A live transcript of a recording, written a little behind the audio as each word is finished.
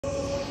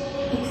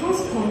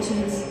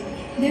cultures,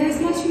 there is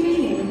much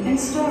meaning and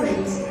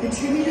stories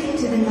attributed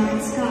to the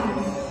night sky.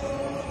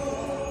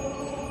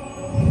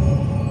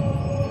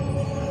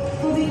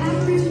 For the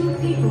Aboriginal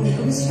people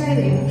of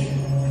Australia,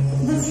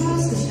 the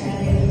first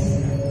Australians,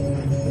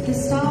 the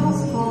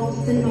stars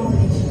hold the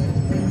knowledge.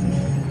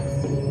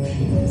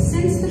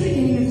 Since the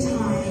beginning of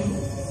time,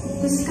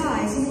 the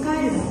skies have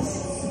guided us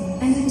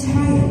and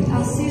determined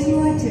our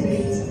seasonal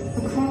activities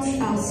across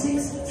our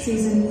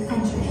six-season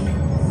country.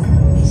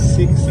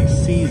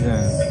 6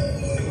 seasons.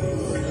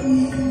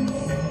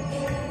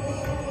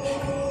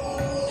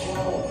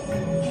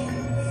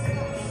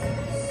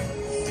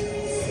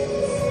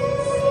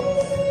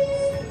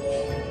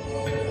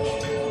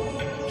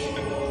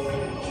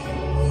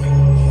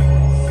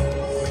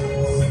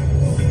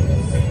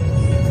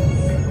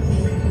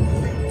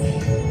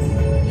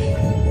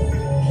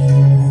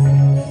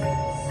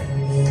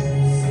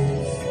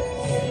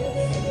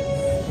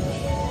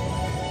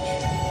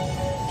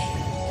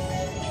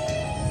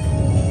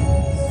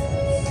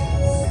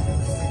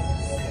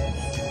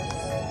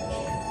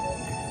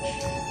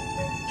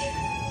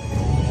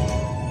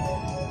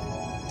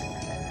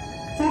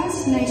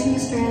 First Nation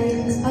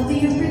Australians are the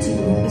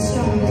original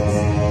astronomers.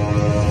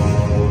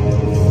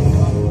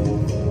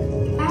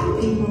 Our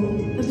people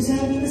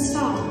observed the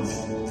stars,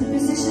 the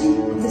position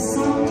of the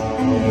sun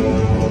and moon.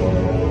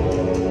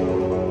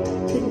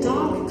 The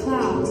dark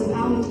clouds of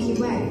our Milky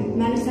Way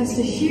manifest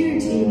a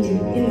huge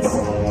emu in the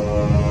sky.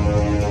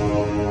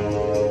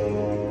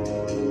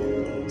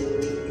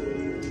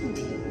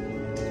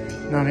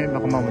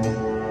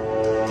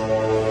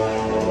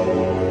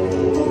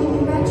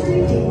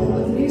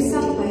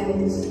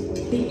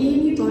 The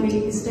emu body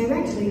is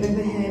directly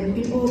overhead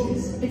in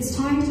August. It's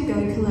time to go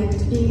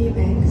collect emu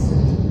eggs.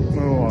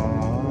 Oh,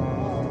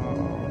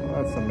 wow.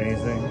 That's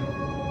amazing.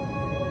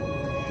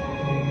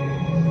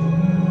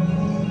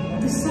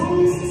 The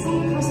songs sung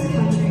across the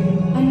country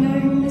are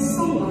known as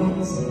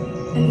songlines,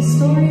 and the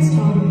stories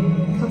told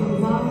cover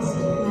vast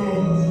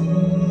lands.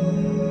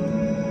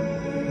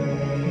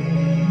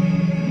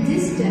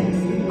 This depth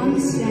of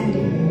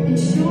understanding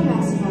ensured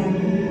our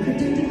survival,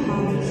 predicted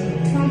harvest,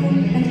 travel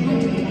and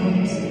hunting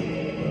grounds.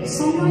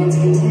 Songlines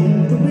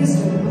contain the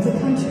wisdom of the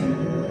country.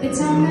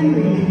 It's our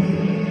memory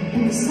bank,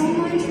 and the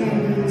songline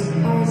trade routes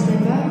are as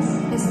diverse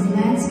as the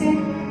landscape,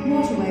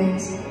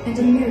 waterways, and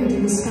a mirror to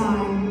the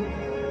sky.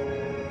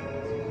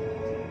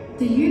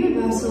 The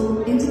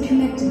universal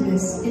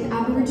interconnectedness in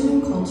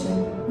Aboriginal culture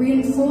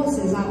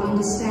reinforces our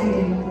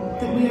understanding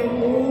that we are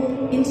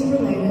all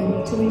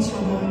interrelated to each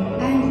other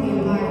and the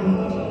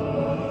environment.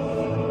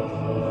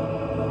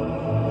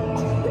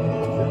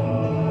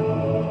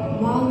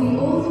 While we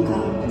all look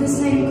up the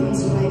same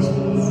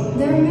constellations,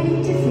 there are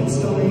many different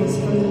stories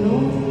from the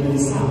north to the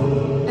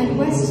south and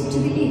west to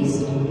the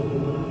east.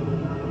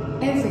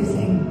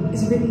 Everything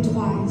is written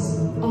twice,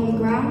 on the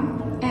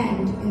ground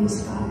and in the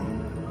sky.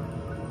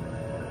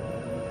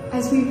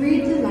 As we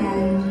read the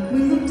land, we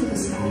look to the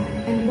sky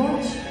and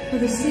watch for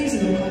the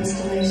seasonal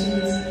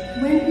constellations.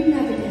 When we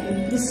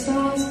navigate, the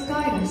stars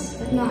guide us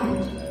at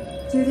night.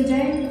 Through the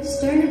day,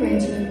 stone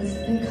arrangements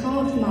and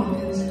carved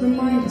markers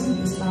remind us of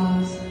the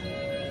stars.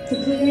 The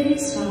Pleiadic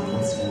star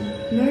cluster,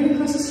 known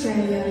across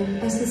Australia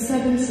as the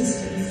Seven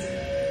Sisters.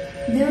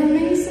 There are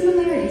many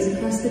similarities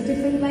across the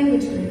different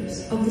language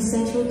groups of the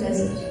Central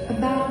Desert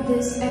about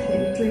this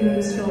epic dream of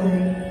a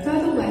story.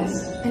 Further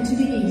west and to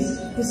the east,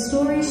 the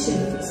story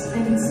shifts,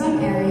 and in some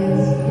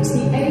areas, it's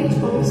the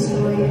age-old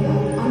story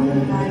about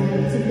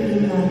unrequited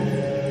forbidden love.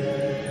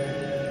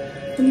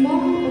 The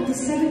moral of the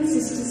Seven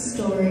Sisters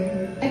story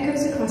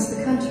echoes across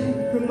the country,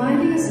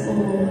 reminding us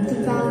all of the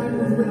value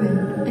of women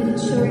and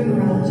ensuring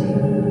morality.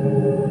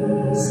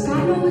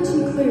 Sky knowledge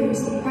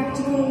includes the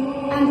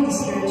practical and the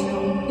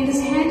spiritual. It is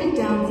handed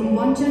down from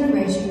one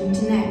generation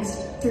to next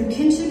through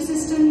kinship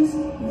systems,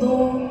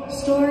 lore,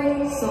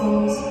 story,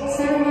 songs,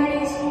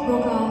 ceremonies,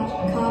 rock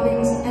art,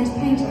 carvings, and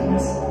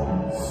paintings.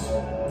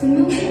 The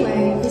Milky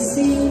Way is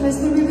seen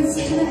as the rivers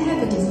to the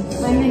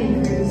heavens by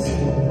many crews.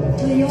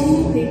 The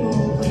Yolngu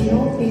people of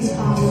northeast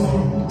Arnhem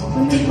Land,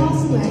 when they pass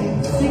away,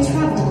 they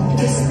travel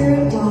to the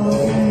spirit world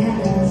in the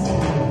heavens.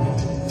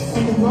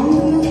 And along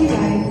the Milky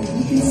Way,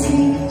 you can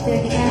see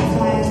their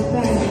campfires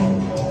burning.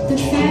 The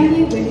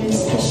family witness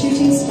a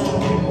shooting star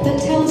that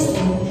tells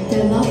them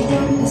their loved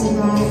one has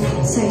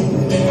arrived safely.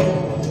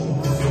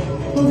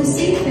 For the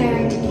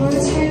seafaring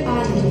Torres Strait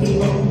Island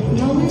people,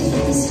 knowledge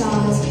of the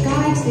stars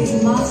guides these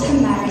master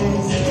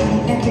mariners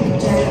on epic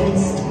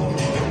journeys.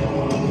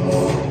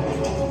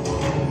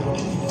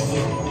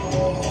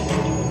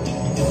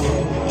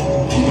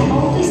 The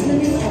oldest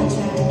living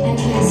culture and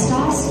their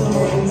star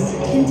stories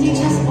can teach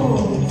us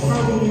all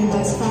how the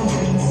universe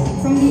functions,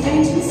 from the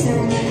ancient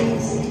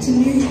ceremonies to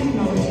new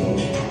technology.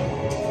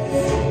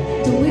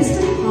 The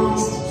wisdom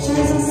past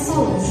shows us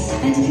solace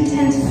and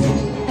contentment,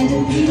 and a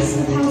piece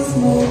of how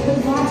small but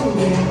vital we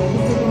are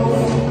with the role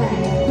we play,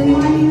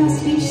 reminding us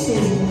each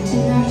season to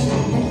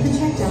nurture and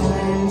protect our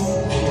lands.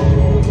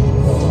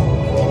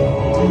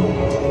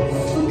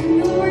 For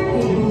Kamilaroi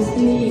peoples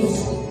in the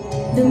east,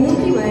 the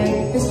Milky Way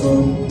is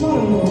called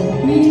Watermore,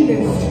 meaning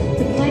river.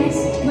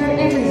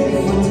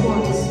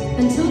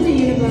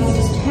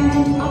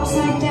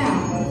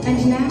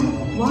 now,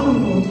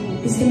 Waterwood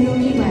is the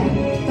Milky Way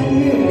that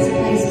mirrors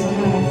places on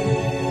Earth.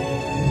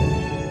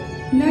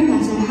 No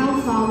matter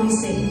how far we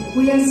see,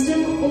 we are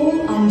still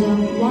all under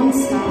one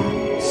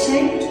sky,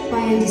 shaped by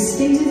a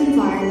distinctive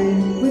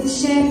environment with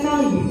shared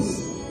values.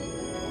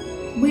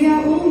 We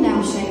are all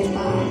now shaped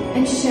by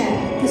and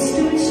share the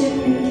stewardship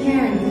and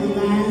caring for the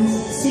lands,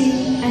 sea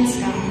and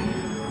sky.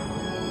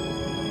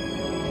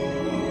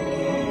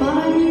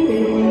 Para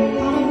Nibiru,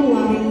 para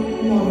Buari,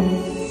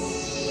 Moru.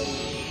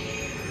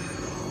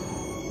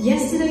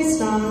 Yesterday's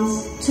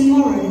stars,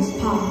 tomorrow's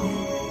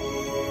path.